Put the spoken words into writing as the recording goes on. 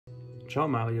Ciao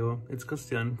Mario, it's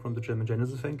Christian from the German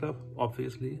Genesis Fanclub,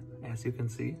 obviously, as you can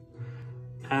see.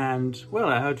 And well,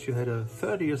 I heard you had a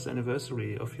 30th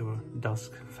anniversary of your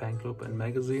DUSK fan club and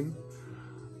magazine.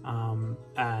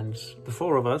 And the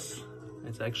four of us,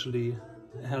 it's actually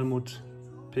Helmut,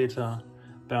 Peter,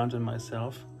 Bernd and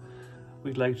myself,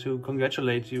 we'd like to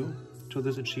congratulate you to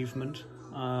this achievement.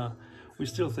 We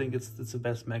still think it's the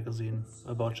best magazine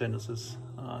about Genesis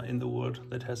in the world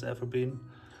that has ever been.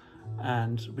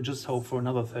 And we just hope for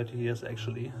another 30 years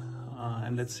actually.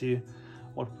 And let's see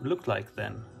what it looked like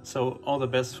then. So all the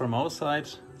best from our side,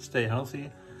 stay healthy,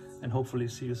 and hopefully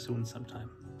see you soon sometime.